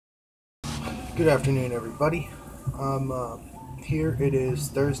Good afternoon, everybody. Here it is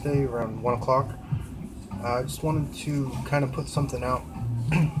Thursday around 1 o'clock. I just wanted to kind of put something out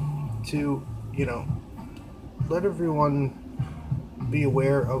to, let everyone be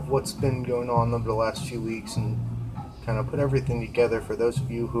aware of what's been going on over the last few weeks and kind of put everything together for those of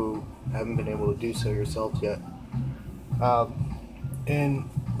you who haven't been able to do so yourselves yet. In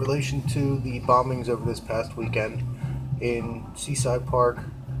relation to the bombings over this past weekend in Seaside Park,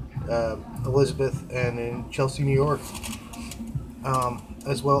 Elizabeth, and in Chelsea, New York,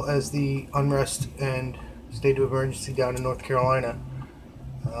 as well as the unrest and state of emergency down in North Carolina.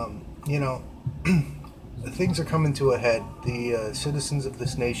 Things are coming to a head. The citizens of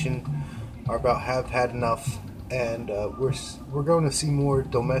this nation have had enough, and we're going to see more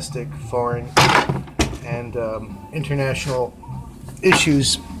domestic, foreign, and international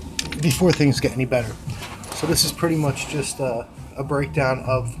issues before things get any better. So this is pretty much just a breakdown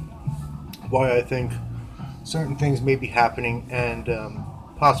of why I think certain things may be happening, and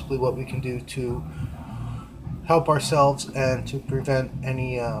possibly what we can do to help ourselves and to prevent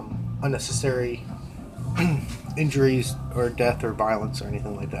any unnecessary injuries or death or violence or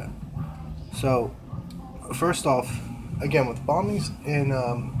anything like that. So first off, again, with bombings in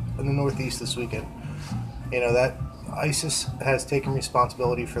the Northeast this weekend, that ISIS has taken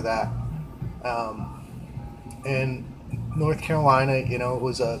responsibility for that. In North Carolina, it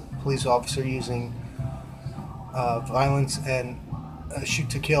was a police officer using violence and shoot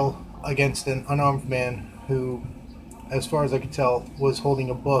to kill against an unarmed man who, as far as I could tell, was holding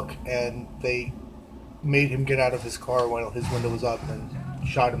a book, and they made him get out of his car while his window was up and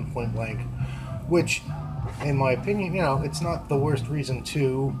shot him point blank, which, in my opinion, it's not the worst reason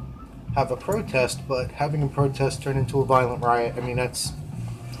to have a protest, but having a protest turn into a violent riot, that's,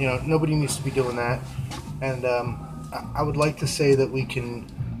 nobody needs to be doing that. And I would like to say that we can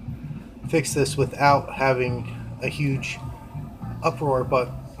fix this without having a huge uproar,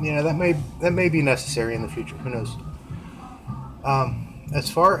 but that may be necessary in the future. Who knows? As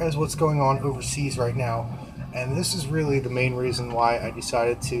far as what's going on overseas right now, and this is really the main reason why I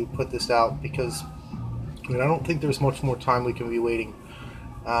decided to put this out, because I don't think there's much more time we can be waiting.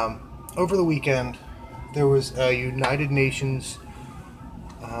 Over the weekend, there was a United Nations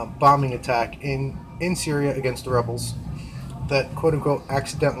bombing attack in Syria against the rebels that, quote-unquote,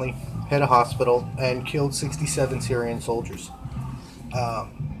 accidentally hit a hospital and killed 67 Syrian soldiers.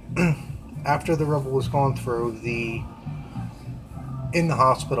 After the rebel was gone through, in the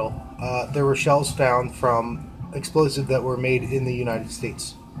hospital, there were shells found from explosives that were made in the United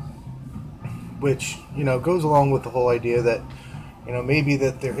States, which, goes along with the whole idea that, maybe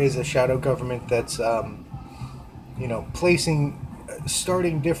that there is a shadow government that's,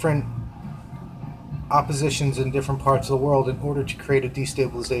 starting different oppositions in different parts of the world in order to create a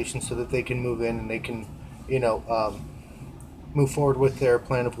destabilization so that they can move in and they can, move forward with their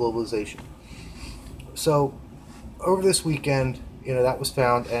plan of globalization. So over this weekend, that was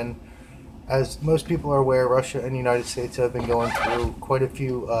found, and as most people are aware, Russia and the United States have been going through quite a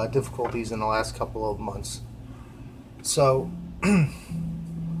few difficulties in the last couple of months. So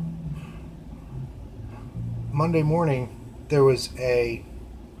Monday morning, there was a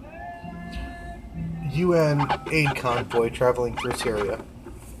UN aid convoy traveling through Syria,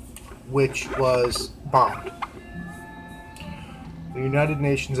 which was bombed. The United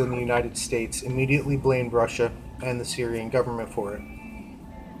Nations and the United States immediately blamed Russia and the Syrian government for it.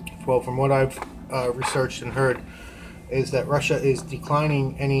 Well, from what I've researched and heard, is that Russia is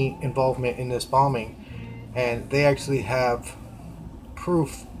declining any involvement in this bombing, and they actually have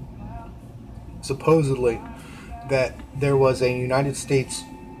proof, supposedly, that there was a United States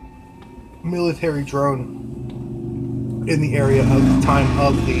military drone in the area at the time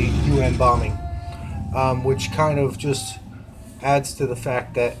of the UN bombing, which kind of just adds to the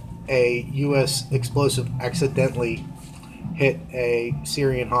fact that a U.S. explosive accidentally hit a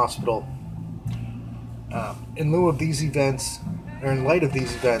Syrian hospital. In lieu of these events, or in light of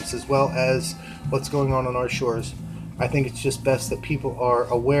these events, as well as what's going on our shores, I think it's just best that people are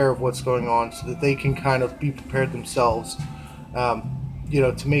aware of what's going on so that they can kind of be prepared themselves,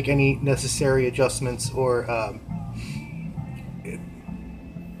 to make any necessary adjustments or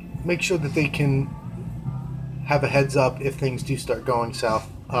make sure that they can have a heads up if things do start going south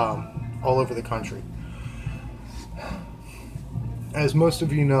all over the country. As most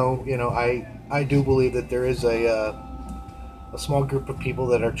of you know, I do believe that there is a small group of people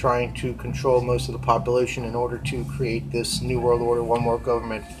that are trying to control most of the population in order to create this new world order, one world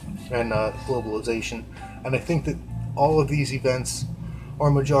government, and globalization. And I think that all of these events, or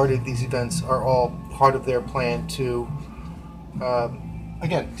majority of these events, are all part of their plan to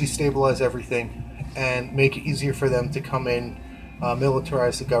again, destabilize everything and make it easier for them to come in,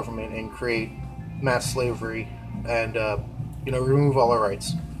 militarize the government, and create mass slavery and remove all our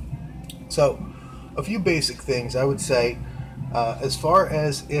rights. So, a few basic things I would say, as far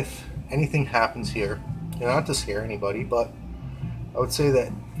as if anything happens here, not to scare anybody, but I would say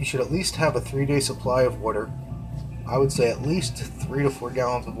that you should at least have a 3-day supply of water. I would say at least 3 to 4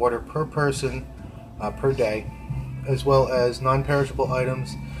 gallons of water per person per day, as well as non-perishable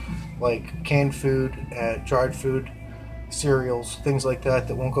items like canned food, dried food, cereals, things like that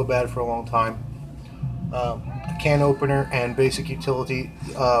that won't go bad for a long time. A can opener and basic utensils,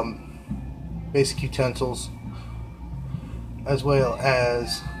 as well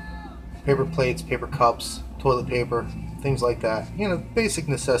as paper plates, paper cups, toilet paper, things like that. Basic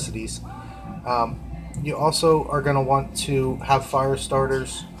necessities. You also are going to want to have fire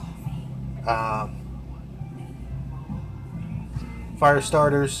starters.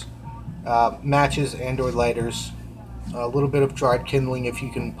 Matches and/or lighters, a little bit of dried kindling if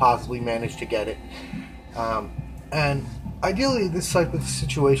you can possibly manage to get it. And ideally, this type of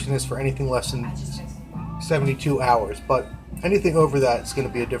situation is for anything less than 72 hours, but anything over that is going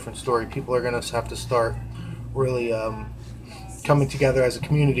to be a different story. People are going to have to start really coming together as a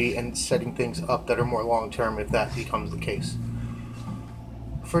community and setting things up that are more long-term if that becomes the case.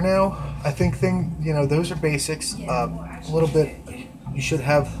 For now, I think those are basics. A little bit, you should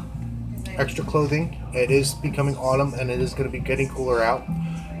have extra clothing. It is becoming autumn and it is going to be getting cooler out.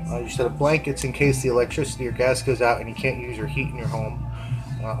 You should have blankets in case the electricity or gas goes out and you can't use your heat in your home.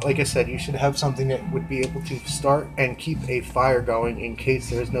 Like I said, you should have something that would be able to start and keep a fire going in case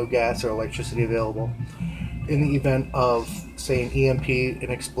there is no gas or electricity available. In the event of, say, an EMP, an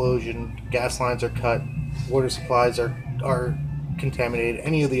explosion, gas lines are cut, water supplies are contaminated,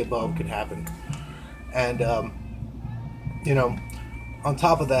 any of the above could happen. And, on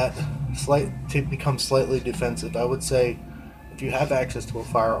top of that, to become slightly defensive, I would say if you have access to a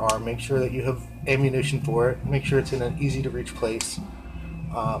firearm, make sure that you have ammunition for it. Make sure it's in an easy to reach place.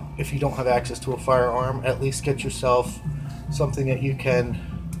 If you don't have access to a firearm, at least get yourself something that you can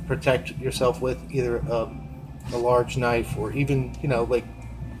protect yourself with, either a large knife or even, like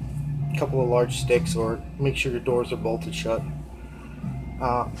a couple of large sticks, or make sure your doors are bolted shut.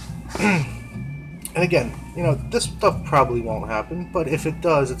 And again, this stuff probably won't happen, but if it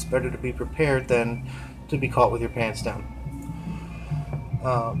does, it's better to be prepared than to be caught with your pants down.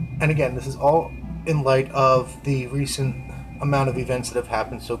 And again, this is all in light of the recent amount of events that have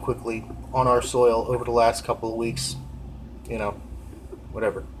happened so quickly on our soil over the last couple of weeks,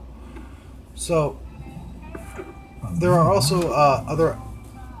 whatever. So, there are also other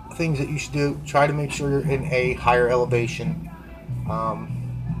things that you should do. Try to make sure you're in a higher elevation.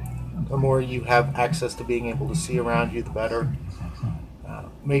 The more you have access to being able to see around you, the better.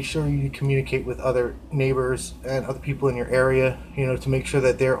 Make sure you communicate with other neighbors and other people in your area, to make sure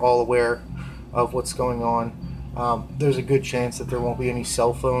that they're all aware of what's going on. There's a good chance that there won't be any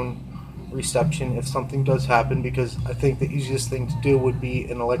cell phone reception if something does happen, because I think the easiest thing to do would be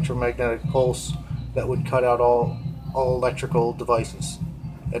an electromagnetic pulse that would cut out all electrical devices.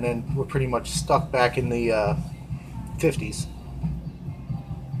 And then we're pretty much stuck back in the 50s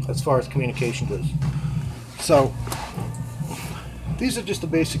as far as communication goes. So these are just a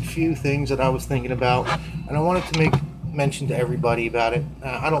basic few things that I was thinking about, and I wanted to make mention to everybody about it.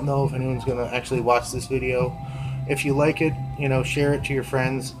 I don't know if anyone's going to actually watch this video. If you like it, share it to your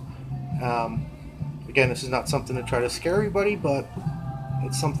friends. Again, this is not something to try to scare everybody, but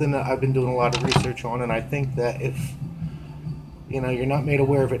it's something that I've been doing a lot of research on, and I think that if you're not made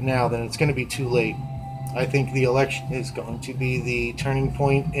aware of it now, then it's going to be too late. I think the election is going to be the turning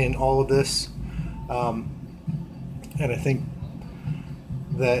point in all of this, and I think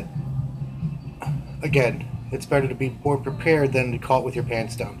that, again, it's better to be more prepared than to caught with your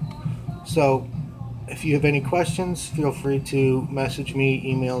pants down. So if you have any questions, feel free to message me,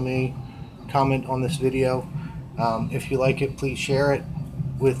 email me, comment on this video. If you like it, please share it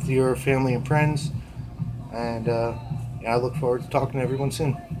with your family and friends, and I look forward to talking to everyone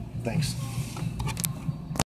soon. Thanks.